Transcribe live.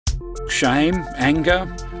Shame,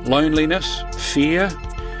 anger, loneliness, fear,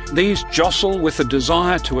 these jostle with a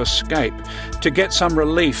desire to escape, to get some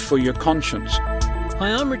relief for your conscience.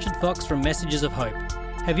 Hi, I'm Richard Fox from Messages of Hope.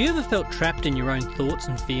 Have you ever felt trapped in your own thoughts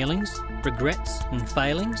and feelings, regrets and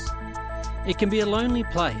failings? It can be a lonely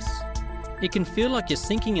place. It can feel like you're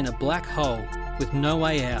sinking in a black hole with no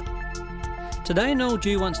way out. Today, Noel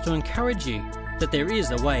Dew wants to encourage you that there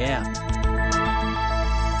is a way out.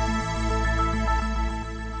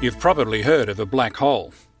 You've probably heard of a black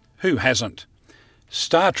hole. Who hasn't?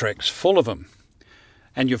 Star Trek's full of them.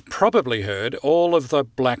 And you've probably heard all of the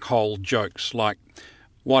black hole jokes, like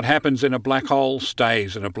what happens in a black hole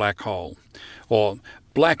stays in a black hole, or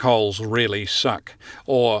black holes really suck,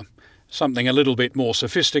 or something a little bit more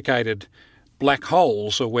sophisticated, black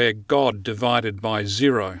holes are where God divided by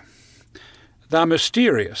zero. They're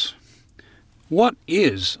mysterious. What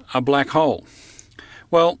is a black hole?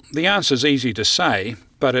 Well, the answer's easy to say,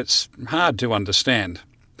 but it's hard to understand.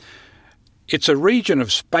 It's a region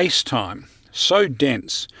of space-time so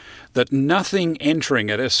dense that nothing entering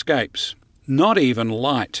it escapes, not even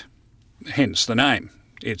light. Hence the name.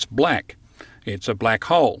 It's black. It's a black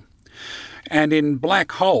hole. And in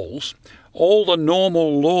black holes, all the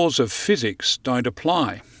normal laws of physics don't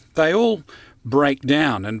apply. They all break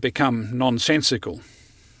down and become nonsensical.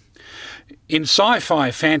 In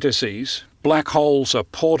sci-fi fantasies, black holes are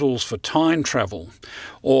portals for time travel,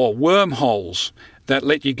 or wormholes that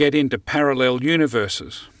let you get into parallel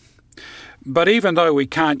universes. But even though we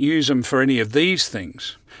can't use them for any of these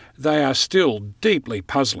things, they are still deeply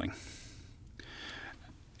puzzling.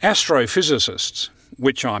 Astrophysicists,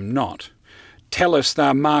 which I'm not, tell us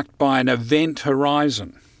they're marked by an event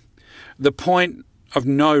horizon, the point of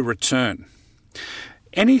no return.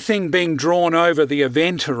 Anything being drawn over the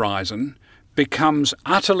event horizon becomes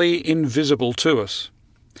utterly invisible to us.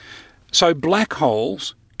 So black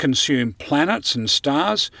holes consume planets and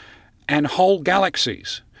stars and whole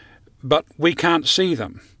galaxies, but we can't see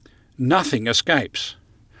them. Nothing escapes.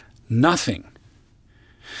 Nothing.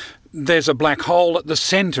 There's a black hole at the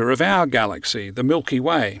centre of our galaxy, the Milky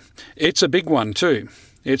Way. It's a big one too.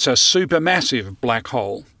 It's a supermassive black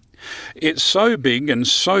hole. It's so big and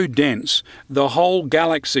so dense, the whole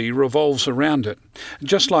galaxy revolves around it,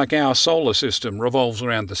 just like our solar system revolves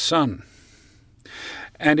around the sun.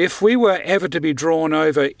 And if we were ever to be drawn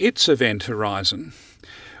over its event horizon,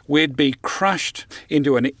 we'd be crushed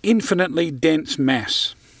into an infinitely dense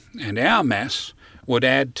mass, and our mass would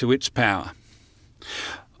add to its power.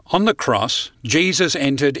 On the cross, Jesus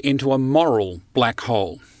entered into a moral black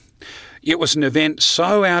hole. It was an event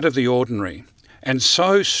so out of the ordinary and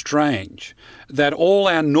so strange that all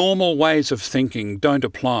our normal ways of thinking don't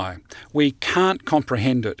apply. We can't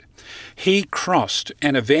comprehend it. He crossed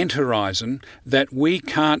an event horizon that we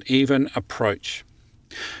can't even approach.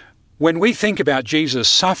 When we think about Jesus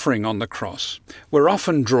suffering on the cross, we're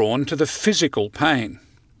often drawn to the physical pain.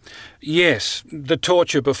 Yes, the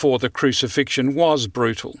torture before the crucifixion was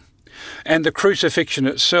brutal, and the crucifixion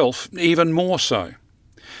itself even more so.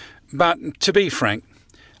 But to be frank,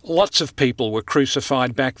 lots of people were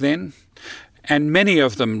crucified back then, and many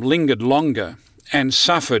of them lingered longer and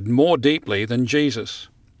suffered more deeply than Jesus.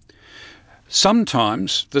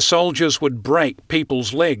 Sometimes the soldiers would break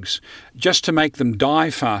people's legs just to make them die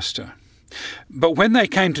faster. But when they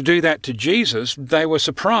came to do that to Jesus, they were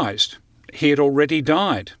surprised. He had already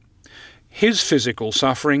died. His physical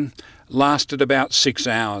suffering lasted about 6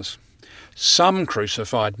 hours. Some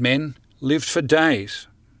crucified men lived for days.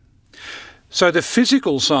 So the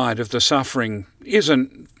physical side of the suffering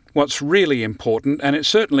isn't what's really important, and it's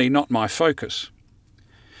certainly not my focus.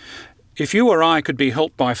 If you or I could be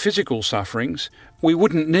helped by physical sufferings, we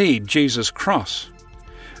wouldn't need Jesus' cross.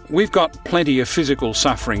 We've got plenty of physical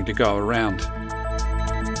suffering to go around.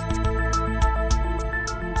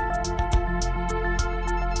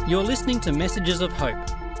 You're listening to Messages of Hope.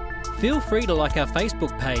 Feel free to like our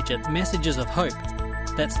Facebook page at Messages of Hope.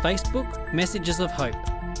 That's Facebook, Messages of Hope.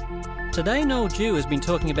 Today, Noel Dew has been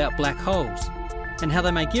talking about black holes and how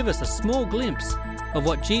they may give us a small glimpse of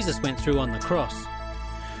what Jesus went through on the cross.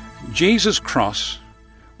 Jesus' cross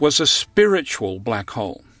was a spiritual black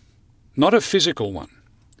hole, not a physical one.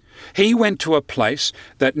 He went to a place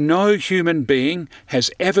that no human being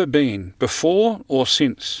has ever been before or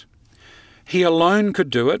since. He alone could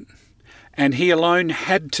do it, and he alone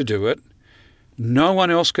had to do it. No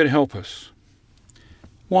one else could help us.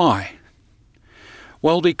 Why?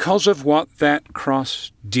 Well, because of what that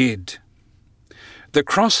cross did. The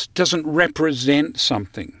cross doesn't represent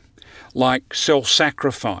something, like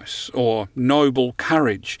self-sacrifice or noble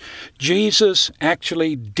courage. Jesus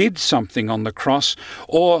actually did something on the cross,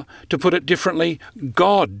 or to put it differently,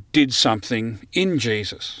 God did something in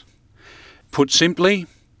Jesus. Put simply,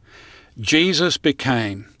 Jesus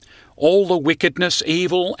became all the wickedness,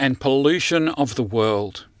 evil and pollution of the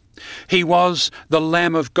world. He was the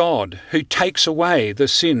Lamb of God who takes away the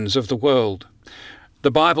sins of the world.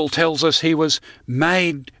 The Bible tells us he was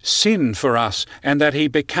made sin for us and that he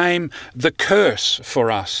became the curse for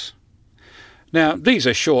us. Now, these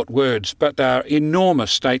are short words, but they are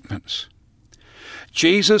enormous statements.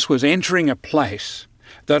 Jesus was entering a place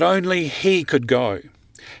that only he could go,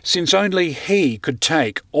 since only he could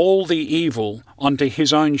take all the evil onto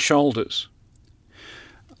his own shoulders.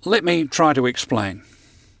 Let me try to explain.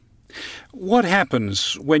 What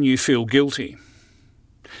happens when you feel guilty?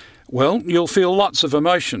 Well, you'll feel lots of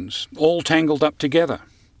emotions, all tangled up together.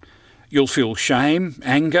 You'll feel shame,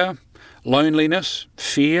 anger, loneliness,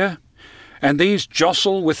 fear, and these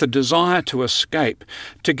jostle with the desire to escape,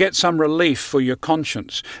 to get some relief for your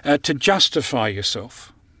conscience, to justify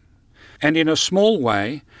yourself. And in a small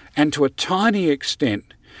way, and to a tiny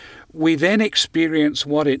extent, we then experience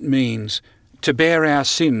what it means to bear our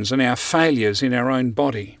sins and our failures in our own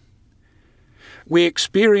body. We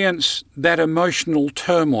experience that emotional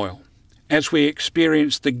turmoil as we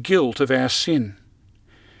experience the guilt of our sin.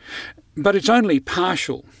 But it's only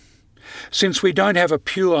partial, since we don't have a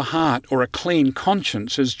pure heart or a clean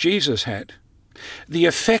conscience as Jesus had. The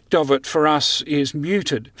effect of it for us is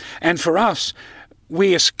muted, and for us,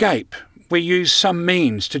 we escape. We use some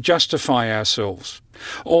means to justify ourselves,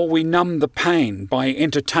 or we numb the pain by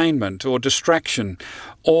entertainment or distraction,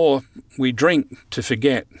 or we drink to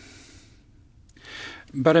forget.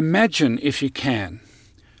 But imagine, if you can,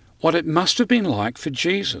 what it must have been like for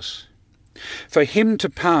Jesus. For him to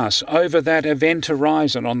pass over that event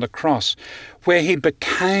horizon on the cross, where he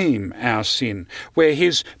became our sin, where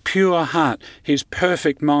his pure heart, his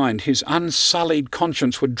perfect mind, his unsullied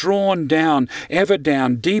conscience were drawn down, ever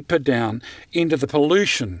down, deeper down, into the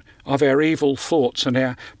pollution of our evil thoughts and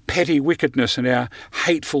our petty wickedness and our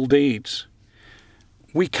hateful deeds.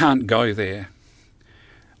 We can't go there.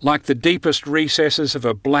 Like the deepest recesses of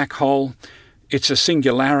a black hole, it's a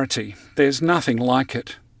singularity. There's nothing like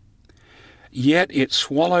it. Yet it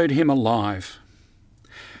swallowed him alive,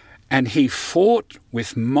 and he fought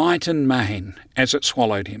with might and main as it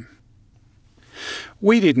swallowed him.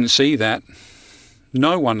 We didn't see that.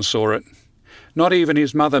 No one saw it, not even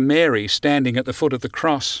his mother Mary standing at the foot of the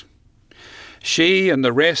cross. She and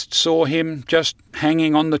the rest saw him just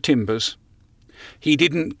hanging on the timbers. He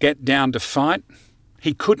didn't get down to fight.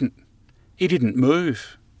 He couldn't. He didn't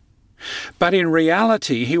move. But in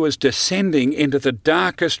reality, he was descending into the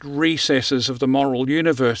darkest recesses of the moral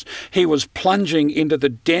universe. He was plunging into the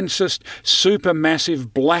densest,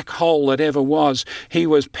 supermassive black hole that ever was. He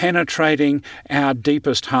was penetrating our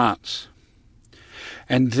deepest hearts.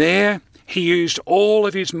 And there he used all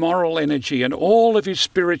of his moral energy and all of his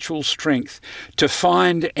spiritual strength to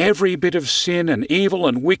find every bit of sin and evil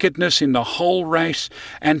and wickedness in the whole race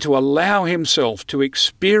and to allow himself to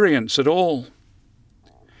experience it all.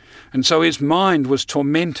 And so his mind was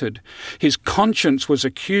tormented, his conscience was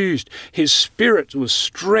accused, his spirit was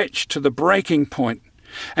stretched to the breaking point,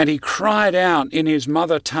 and he cried out in his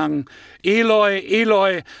mother tongue, "Eloi,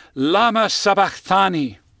 Eloi, lama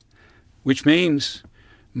sabachthani," which means,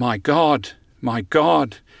 my God,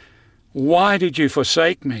 why did you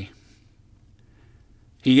forsake me?"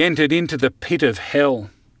 He entered into the pit of hell.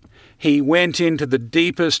 He went into the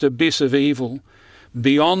deepest abyss of evil,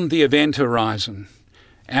 beyond the event horizon,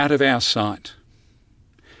 out of our sight.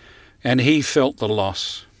 And he felt the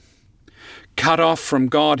loss. Cut off from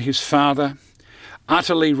God his Father,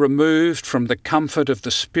 utterly removed from the comfort of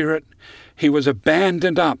the Spirit, he was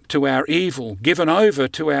abandoned up to our evil, given over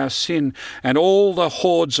to our sin, and all the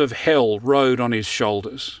hordes of hell rode on his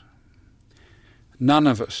shoulders. None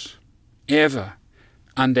of us, ever,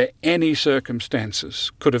 under any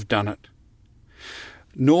circumstances, could have done it.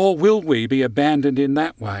 Nor will we be abandoned in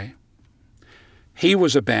that way. He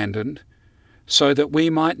was abandoned so that we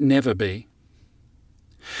might never be.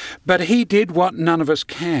 But he did what none of us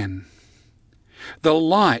can. The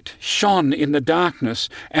light shone in the darkness,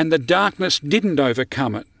 and the darkness didn't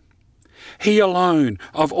overcome it. He alone,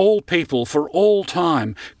 of all people for all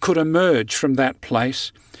time, could emerge from that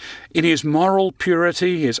place. In his moral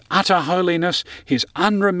purity, his utter holiness, his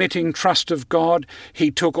unremitting trust of God,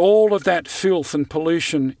 he took all of that filth and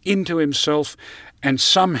pollution into himself, and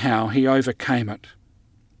somehow he overcame it.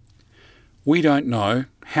 We don't know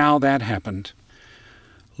how that happened.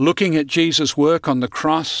 Looking at Jesus' work on the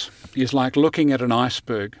cross is like looking at an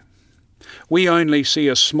iceberg. We only see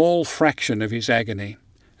a small fraction of his agony,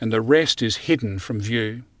 and the rest is hidden from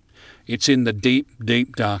view. It's in the deep,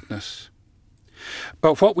 deep darkness.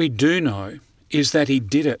 But what we do know is that he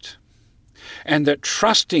did it, and that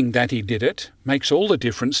trusting that he did it makes all the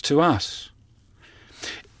difference to us.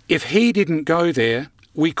 If he didn't go there,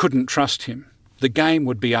 we couldn't trust him. The game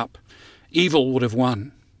would be up. Evil would have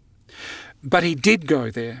won. But he did go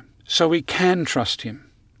there, so we can trust him.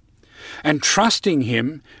 And trusting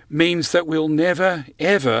him means that we'll never,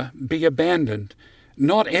 ever be abandoned.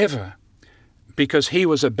 Not ever, because he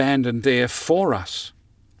was abandoned there for us.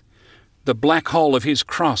 The black hole of his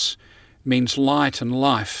cross means light and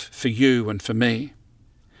life for you and for me.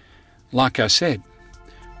 Like I said,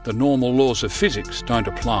 the normal laws of physics don't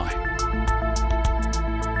apply.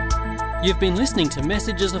 You've been listening to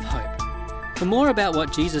Messages of Hope. For more about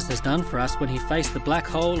what Jesus has done for us when he faced the black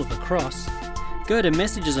hole of the cross, go to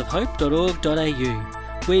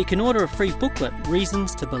messagesofhope.org.au, where you can order a free booklet,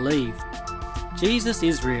 Reasons to Believe. Jesus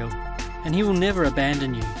is real, and he will never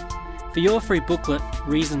abandon you. For your free booklet,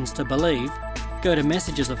 Reasons to Believe, go to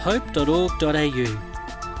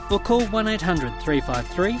messagesofhope.org.au or call 1800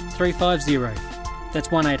 353 350.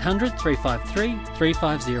 That's 1800 353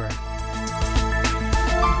 350.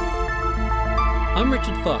 I'm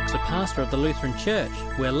Richard Fox, a pastor of the Lutheran Church,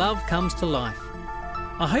 where love comes to life.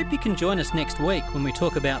 I hope you can join us next week when we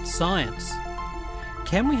talk about science.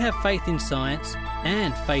 Can we have faith in science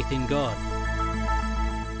and faith in God?